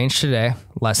 So range today,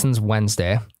 lessons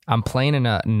Wednesday. I'm playing in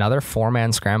another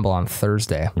 4-man scramble on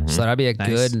Thursday. So that'll be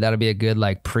a good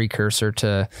like precursor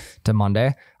to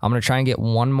Monday. I'm going to try and get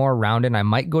one more round in. I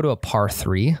might go to a par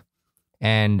 3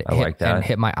 and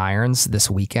hit my irons this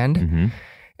weekend.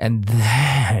 And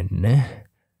then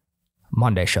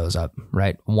Monday shows up,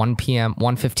 right? 1 p.m.,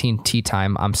 1:15 tee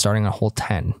time. I'm starting on hole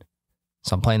 10.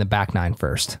 So I'm playing the back 9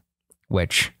 first,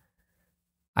 which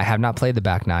I have not played the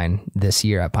back 9 this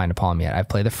year at Pine to Palm yet. I've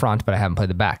played the front, but I haven't played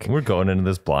the back. We're going into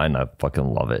this blind. I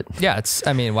fucking love it. Yeah,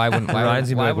 why wouldn't Reminds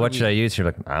me like, what should I use? You're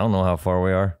like, I don't know how far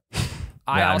we are.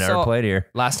 I've never played here.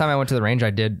 Last time I went to the range, I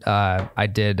did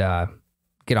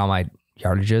get all my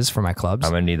yardages for my clubs.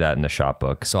 I'm going to need that in the shot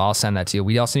book. So I'll send that to you.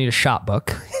 We also need a shot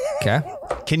book. Okay.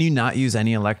 Can you not use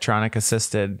any electronic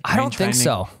assisted? I don't think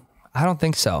so.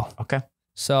 Okay.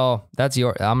 So I'm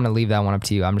going to leave that one up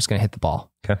to you. I'm just going to hit the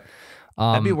ball. Okay.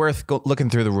 That'd be worth looking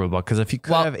through the rule book, because if you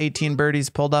could have 18 birdies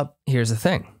pulled up. Here's the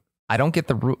thing. I don't get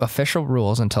the official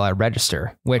rules until I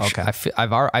register, which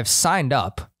I've signed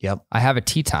up. Yep. I have a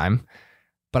tee time,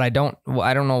 but I don't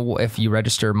know if you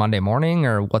register Monday morning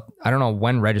or what. I don't know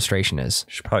when registration is.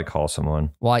 You should probably call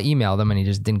someone. Well, I emailed them and he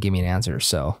just didn't give me an answer.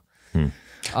 So, They're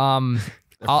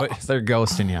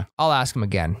ghosting you. I'll ask him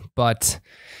again, but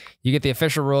you get the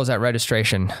official rules at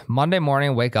registration. Monday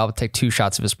morning, wake up, take 2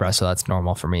 shots of espresso. That's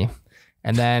normal for me.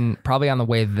 And then probably on the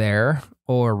way there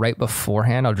or right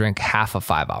beforehand, I'll drink half a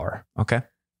 5-hour. Okay.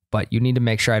 But you need to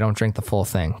make sure I don't drink the full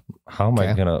thing. How am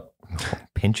I going to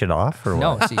pinch it off or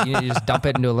No, what? so you just dump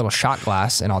it into a little shot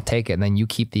glass and I'll take it. And then you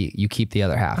keep the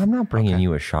other half. I'm not bringing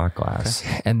you a shot glass.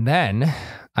 And then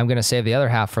I'm going to save the other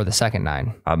half for the second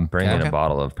 9. I'm bringing a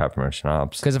bottle of peppermint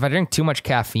schnapps. Because if I drink too much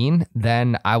caffeine,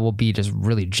 then I will be just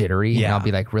really jittery. And I'll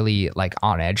be like really like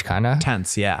on edge, kind of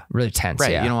Tense. Yeah. really tense.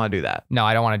 Right. Yeah. You don't want to do that. No,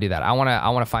 I don't want to do that. I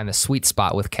want to find the sweet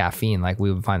spot with caffeine. Like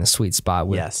we would find the sweet spot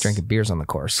with drinking beers on the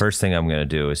course. First thing I'm going to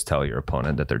do is tell your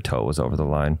opponent that their toe was over the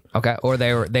line. Okay. Or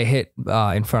they hit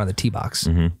in front of the tee box.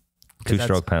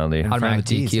 2-stroke penalty. Automatic the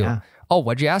tees, DQ. yeah. Oh,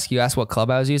 what'd you ask? You asked what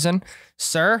club I was using?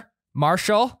 Sir,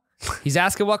 Marshall, he's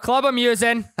asking what club I'm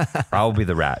using. I'll be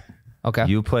the rat. Okay.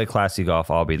 You play classy golf.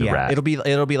 I'll be the rat.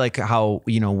 It'll be like how,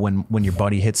 when your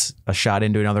buddy hits a shot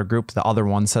into another group, the other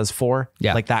one says 4.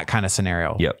 Yeah. Like that kind of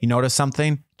scenario. Yep. You notice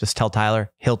something, just tell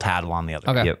Tyler, he'll tattle on the other.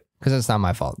 Okay. Yep. Because it's not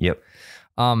my fault. Yep.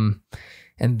 And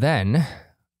then,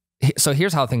 so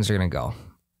here's how things are going to go.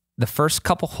 The first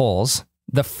couple holes,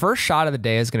 the first shot of the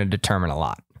day is going to determine a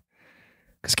lot.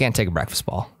 Because you can't take a breakfast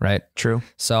ball, right? True.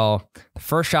 So the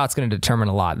first shot's going to determine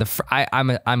a lot.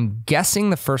 I'm guessing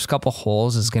the first couple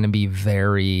holes is going to be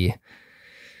very,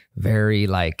 very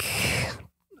like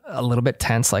a little bit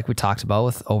tense, like we talked about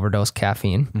with overdose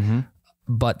caffeine.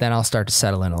 But then I'll start to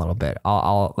settle in a little bit.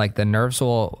 I'll like the nerves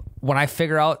will, when I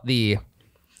figure out the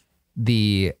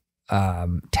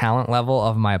talent level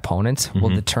of my opponent will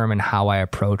determine how I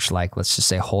approach, like, let's just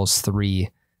say holes 3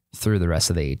 through the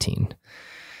rest of the 18.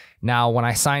 Now, when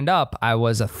I signed up, I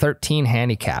was a 13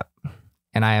 handicap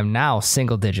and I am now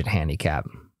single digit handicap.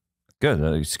 Good.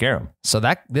 You scare him. So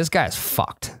this guy is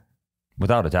fucked.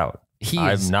 Without a doubt.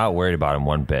 I'm not worried about him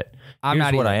one bit. I'm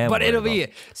Here's not what either, I am but worried it'll be,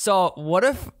 so what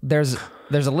if there's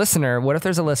a listener,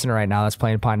 right now that's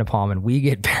playing Pine to Palm and we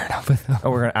get paired up with them?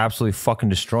 Oh, we're going to absolutely fucking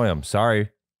destroy him.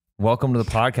 Sorry. Welcome to the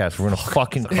podcast. We're going to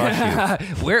fucking crush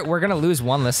you. We're going to lose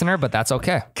one listener, but that's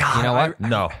okay. God, you know what?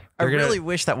 No. I really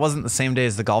wish that wasn't the same day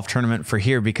as the golf tournament for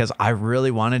here, because I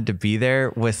really wanted to be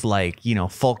there with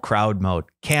full crowd mode,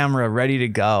 camera ready to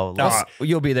go.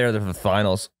 You'll be there for the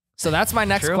finals. So that's my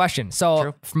next question.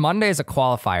 So Monday is a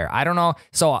qualifier. I don't know.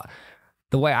 So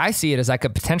the way I see it is I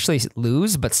could potentially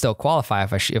lose, but still qualify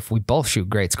if we both shoot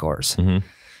great scores.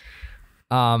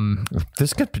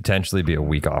 This could potentially be a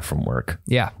week off from work.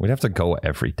 Yeah. We'd have to go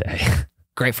every day.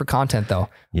 Great for content though.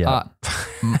 Yeah.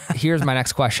 Here's my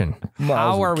next question.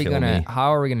 How are we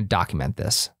gonna document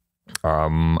this?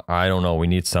 I don't know. We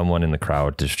need someone in the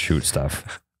crowd to shoot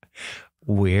stuff.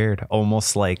 Weird.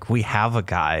 Almost like we have a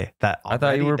guy that I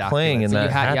thought you were playing in that. You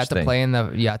have to play in the.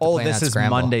 This is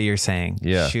scramble. Monday. You're saying?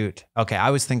 Yeah. Shoot. Okay. I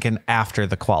was thinking after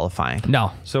the qualifying.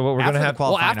 No. So what we're gonna have?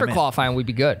 After qualifying, we'd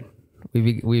be good.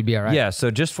 We'd be all right. Yeah. So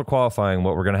just for qualifying,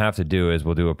 what we're gonna have to do is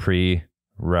we'll do a pre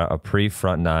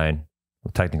front 9,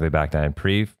 technically back 9,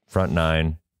 pre front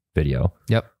 9 video.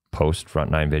 Yep. Post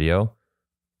front 9 video,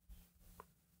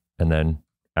 and then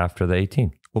after the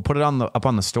 18. We'll put it up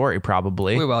on the story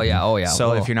probably. We will, yeah. Oh, yeah.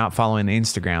 So if you're not following the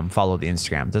Instagram, follow the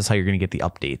Instagram. This is how you're going to get the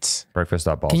updates.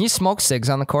 Breakfast.ball. Can you smoke cigs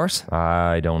on the course?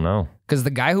 I don't know. Because the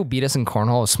guy who beat us in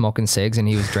cornhole was smoking cigs and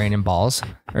he was draining balls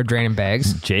or draining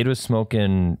bags. Jade was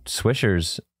smoking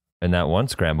swishers in that one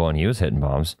scramble and he was hitting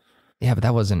bombs. Yeah, but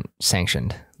that wasn't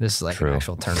sanctioned. This is like an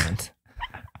actual tournament.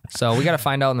 So we got to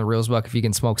find out in the rules book if you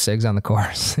can smoke cigs on the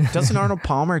course. Doesn't Arnold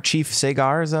Palmer, Chief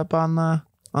Cigars, up on the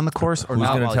course? Or who's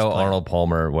not going to tell Arnold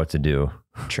Palmer what to do?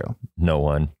 True. No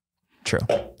one. True.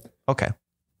 Okay.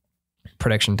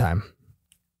 Prediction time.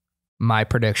 My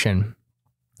prediction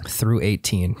through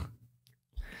 18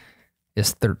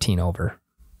 is 13 over.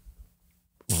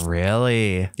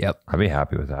 Really? Yep. I'd be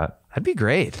happy with that. That'd be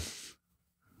great.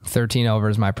 13 over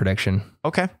is my prediction.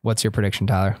 Okay. What's your prediction,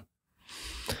 Tyler?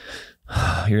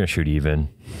 You're going to shoot even.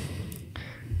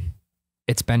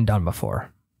 It's been done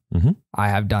before. I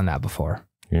have done that before.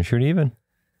 You're going to shoot even.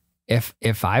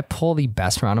 If I pull the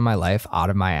best round of my life out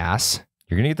of my ass,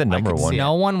 you're going to get the number one.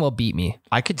 No one will beat me.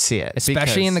 I could see it.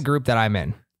 Especially in the group that I'm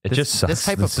in. It just sucks. This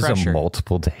type this of pressure. is a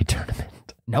multiple day tournament.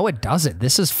 No, it doesn't.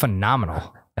 This is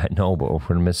phenomenal. I know, but we're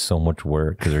going to miss so much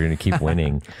work because they're going to keep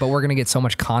winning. But we're going to get so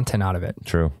much content out of it.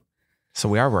 True. So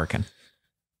we are working.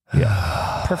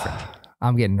 Yeah. Perfect.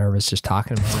 I'm getting nervous just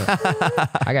talking about it.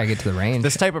 I got to get to the range.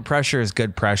 This type of pressure is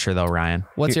good pressure, though, Ryan.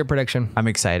 What's your prediction? I'm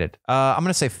excited. I'm going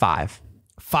to say 5.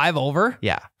 5 over?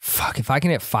 Yeah. Fuck, if I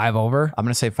can hit 5 over, I'm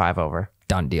going to say 5 over.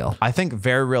 done deal. I think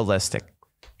very realistic.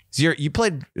 So you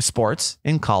played sports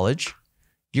in college.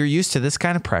 You're used to this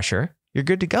kind of pressure. You're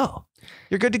good to go.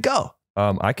 You're good to go.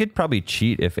 I could probably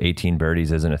cheat if 18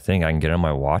 birdies isn't a thing. I can get on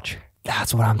my watch.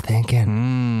 That's what I'm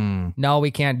thinking. No,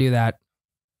 we can't do that.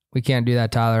 We can't do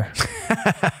that, Tyler.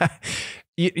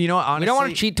 You know what, honestly, We don't want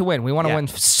to cheat to win. We want to win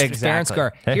exactly. fair and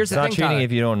square. Hey, Here's it's the not thing, cheating Tyler.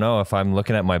 if you don't know. If I'm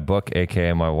looking at my book,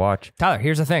 aka my watch. Tyler,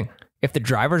 here's the thing. If the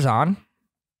driver's on,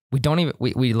 we don't even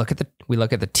we look at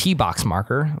the tee box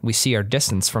marker. We see our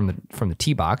distance from the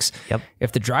tee box. Yep.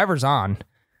 If the driver's on,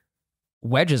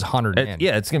 wedge is 100 in.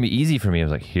 Yeah, it's gonna be easy for me. I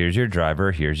was like, here's your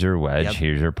driver, here's your wedge, Yep.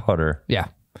 here's your putter. Yeah.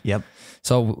 Yep.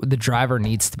 So the driver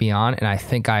needs to be on, and I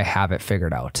think I have it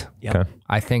figured out. Yep. Okay.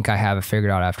 I think I have it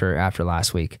figured out after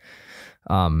last week.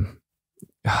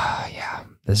 Yeah,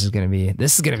 this is gonna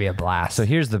be a blast. So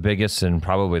here's the biggest and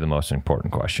probably the most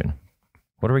important question: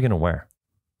 what are we gonna wear?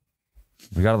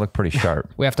 We got to look pretty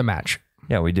sharp. We have to match.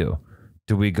 Yeah, we do.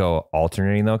 Do we go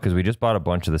alternating though? Because we just bought a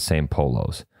bunch of the same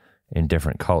polos in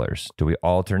different colors. Do we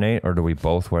alternate or do we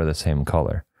both wear the same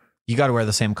color? You got to wear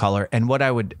the same color. And what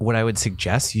I would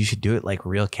suggest, you should do it like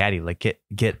real caddy. Like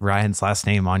get Ryan's last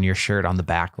name on your shirt on the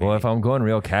back. Well, if I'm going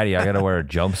real caddy, I got to wear a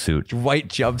jumpsuit. White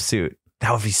jumpsuit.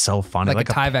 That would be so fun. Like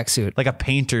a Tyvek suit. Like a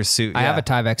painter's suit. I have a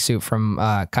Tyvek suit from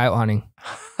coyote hunting.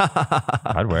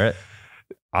 I'd wear it.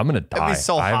 I'm gonna die. It'd be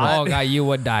so I haven't- hot. Oh god, you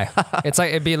would die. It's like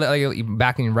it'd be like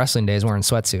back in your wrestling days wearing a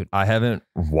sweatsuit. I haven't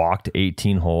walked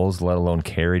 18 holes, let alone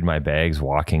carried my bags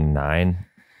walking 9.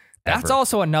 That's ever.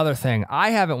 also another thing.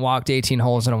 I haven't walked 18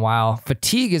 holes in a while.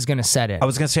 Fatigue is going to set in. I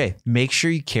was going to say, make sure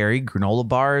you carry granola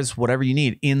bars, whatever you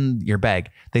need in your bag.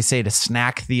 They say to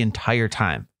snack the entire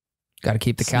time. Got to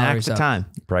keep the Snack calories the up. time.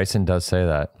 Bryson does say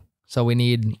that. So we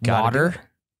need Gotta do water. it.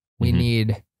 We Mhm.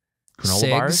 need Granola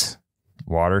cigs, bars?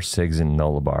 Water, cigs, and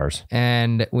Nola bars.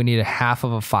 and we need a half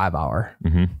of a 5 hour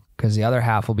Mm-hmm. because the other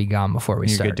half will be gone before we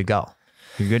You're start. good to go.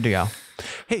 You're good to go.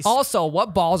 Hey, Also,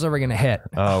 what balls are we going to hit?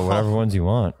 Whatever ones you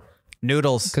want.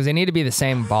 noodles. Because they need to be the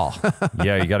same ball.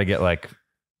 Yeah, you got to get like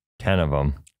 10 of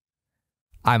them.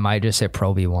 I might just hit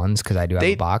Pro V1s because I do have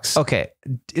a box. Okay,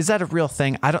 is that a real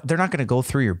thing? They're not going to go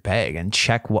through your bag and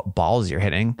check what balls you're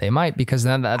hitting. They might because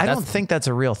then I don't think that's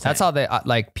a real thing. that's how they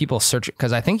like people search it.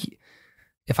 Because I think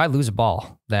if I lose a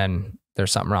ball, then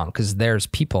there's something wrong. Because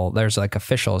there's like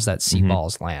officials that see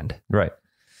balls land. Right.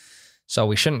 So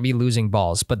we shouldn't be losing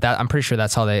balls. But that I'm pretty sure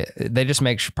that's how they just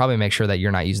probably make sure that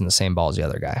you're not using the same ball as the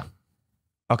other guy.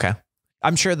 Okay,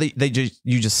 I'm sure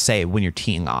you just say when you're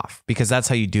teeing off because that's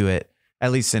how you do it.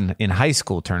 At least in high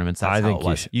school tournaments, that's I how think it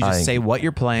was. You just say what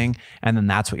you're playing, and then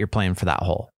that's what you're playing for that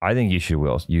hole. I think you should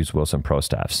use Wilson Pro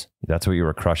Staffs. That's what you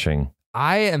were crushing.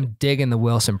 I am digging the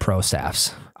Wilson Pro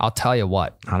Staffs. I'll tell you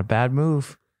what. Not a bad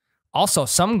move. Also,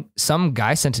 some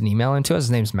guy sent an email into us.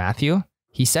 His name's Matthew.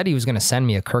 He said he was going to send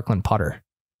me a Kirkland putter.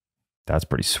 That's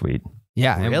pretty sweet.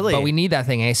 Yeah, Really? but we need that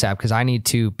thing ASAP because I need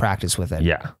to practice with it.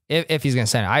 Yeah. If he's going to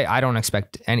send it, I don't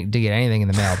expect to get anything in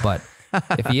the mail. But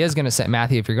if he is going to send,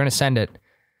 Matthew, if you're going to send it,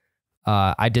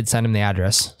 I did send him the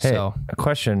address. Hey, So a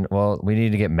question. Well, we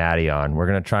need to get Maddie on. We're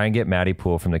going to try and get Maddie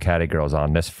Poole from the Caddy Girls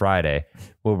on this Friday.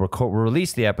 We'll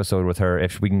release the episode with her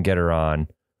if we can get her on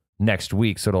next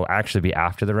week. So it'll actually be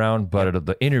after the round, but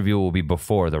the interview will be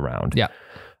before the round. Yeah.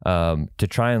 To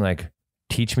try and like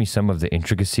teach me some of the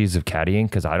intricacies of caddying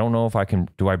because I don't know if I can.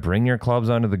 Do I bring your clubs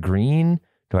onto the green?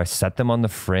 Do I set them on the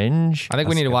fringe? I think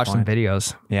we That's need a to good watch some point.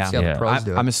 videos. Yeah. See how Yeah. the pros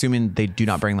do it. I'm assuming they do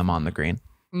not bring them on the green.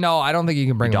 No, I don't think you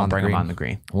can bring You them don't on bring the them green. on the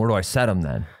green. Where do I set them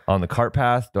then? On the cart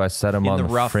path? Do I set them In on the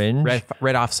the rough, fringe?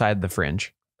 right offside the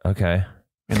fringe. Okay.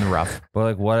 In the rough. But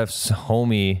like, what if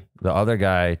homie, the other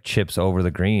guy, chips over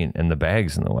the green and the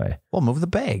bag's in the way? Well, move the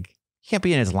bag. You can't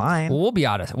be in his line. Well, we'll be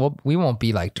honest. We won't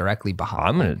be like directly behind.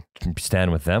 I'm going to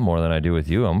stand with them more than I do with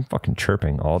you. I'm fucking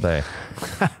chirping all day.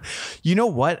 You know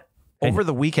what? Over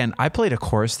the weekend, I played a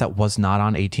course that was not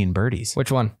on 18 birdies.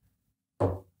 Which one?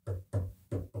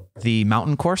 The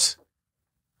mountain course.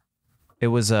 It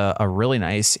was a really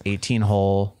nice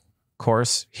 18-hole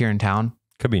course here in town.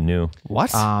 Could be new.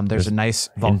 What? There's a nice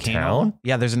volcano. town?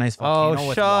 Yeah, there's a nice volcano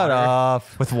with shut water,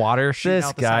 up. with water shooting This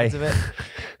out the guy. sides of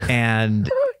it.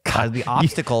 And God, the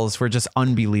obstacles were just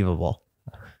unbelievable.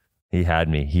 He had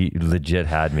me. He legit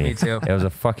had me. Me too. It was a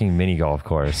fucking mini golf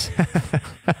course.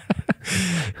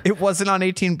 It wasn't on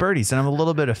 18 birdies, and I'm a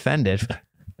little bit offended.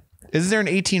 Is there an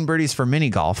 18 birdies for mini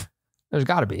golf? There's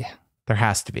got to be. There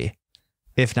has to be.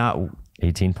 If not,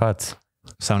 18 putts.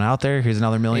 someone out there, here's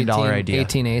another $1 million idea.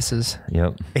 18 aces.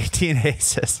 Yep. 18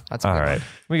 aces. That's a All good right.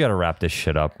 We got to wrap this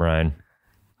shit up, Ryan.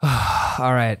 one.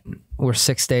 All right. We're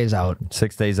 6 days out.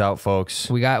 6 days out, folks.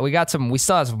 We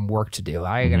still have some work to do.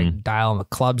 I got to dial the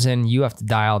clubs in. You have to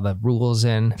dial the rules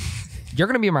in. You're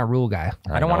going to be my rule guy.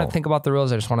 I don't want know. to think about the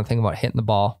rules. I just want to think about hitting the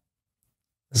ball.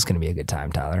 This is going to be a good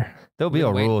time, Tyler. There'll be a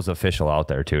Wait. rules official out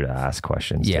there too to ask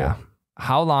questions. Yeah. Too.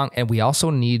 How long? And we also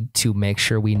need to make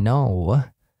sure we know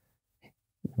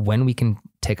when we can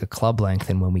take a club length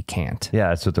and when we can't. Yeah,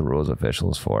 that's what the rules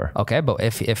official is for. Okay, but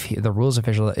if the rules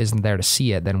official isn't there to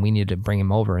see it, then we need to bring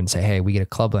him over and say, hey, we get a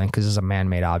club length because this is a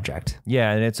man-made object.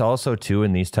 Yeah, and it's also too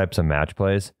in these types of match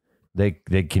plays, they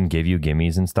can give you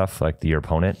gimmies and stuff like your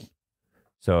opponent.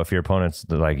 So if your opponent's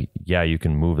like, yeah, you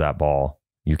can move that ball,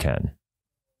 you can.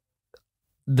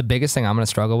 The biggest thing I'm going to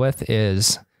struggle with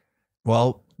is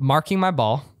marking my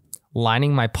ball,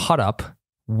 lining my putt up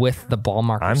with the ball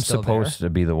marker. I'm still supposed to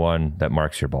be the one that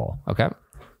marks your ball. there. Okay.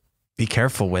 Be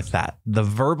careful with that. The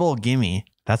verbal gimme,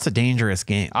 that's a dangerous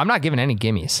game. I'm not giving any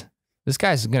gimmies. This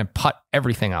guy's going to putt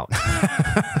everything out.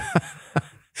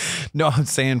 No, I'm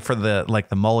saying for the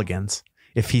mulligans.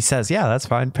 If he says, yeah, that's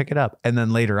fine, pick it up. And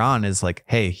then later on is like,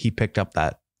 hey, he picked up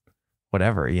that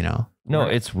whatever, No,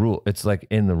 it's rule. It's like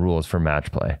in the rules for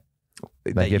match play.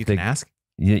 that Like you if can they- ask.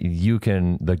 You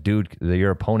can,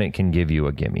 your opponent can give you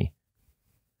a gimme.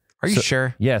 Are you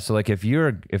sure? Yeah, so like if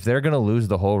they're gonna lose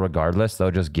the hole regardless,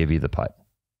 they'll just give you the putt.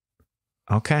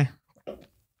 Okay.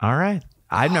 All right.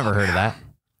 I've never heard of that.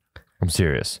 I'm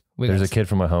serious. We There's got- a kid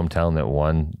from my hometown that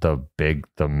won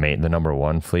the number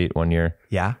one fleet one year.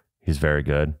 Yeah. He's very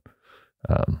good.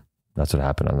 That's what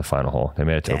happened on the final hole. They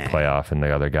made it to Dang. a playoff, and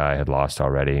the other guy had lost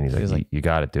already, and he's like, "You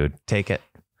got it, dude." Take it.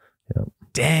 Yep.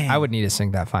 Dang. I would need to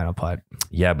sink that final putt.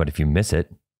 Yeah, but if you miss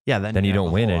it, Yeah. then you have don't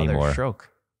a win whole other anymore. Stroke.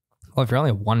 Well, if you're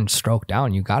only one stroke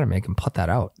down, you got to make him putt that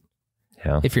out.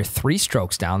 yeah, If you're 3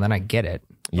 strokes down, then I get it.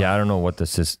 yeah. I don't know what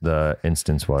the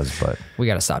instance was, but We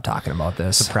got to stop talking about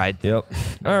this. Pride. yep.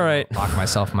 All right, Lock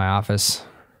myself in my office.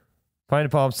 Find a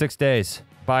Palm 6 days.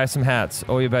 Buy some hats.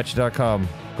 OUBetcha.com.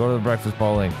 Go to the breakfast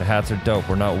ball link. The hats are dope.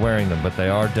 We're not wearing them, but they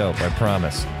are dope. I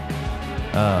promise.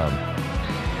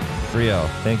 Rio,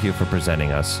 thank you for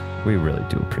presenting us. We really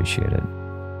do appreciate it.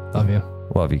 Love you.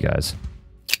 Love you guys.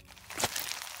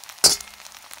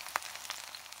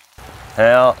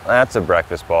 Hell, that's a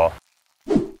breakfast ball.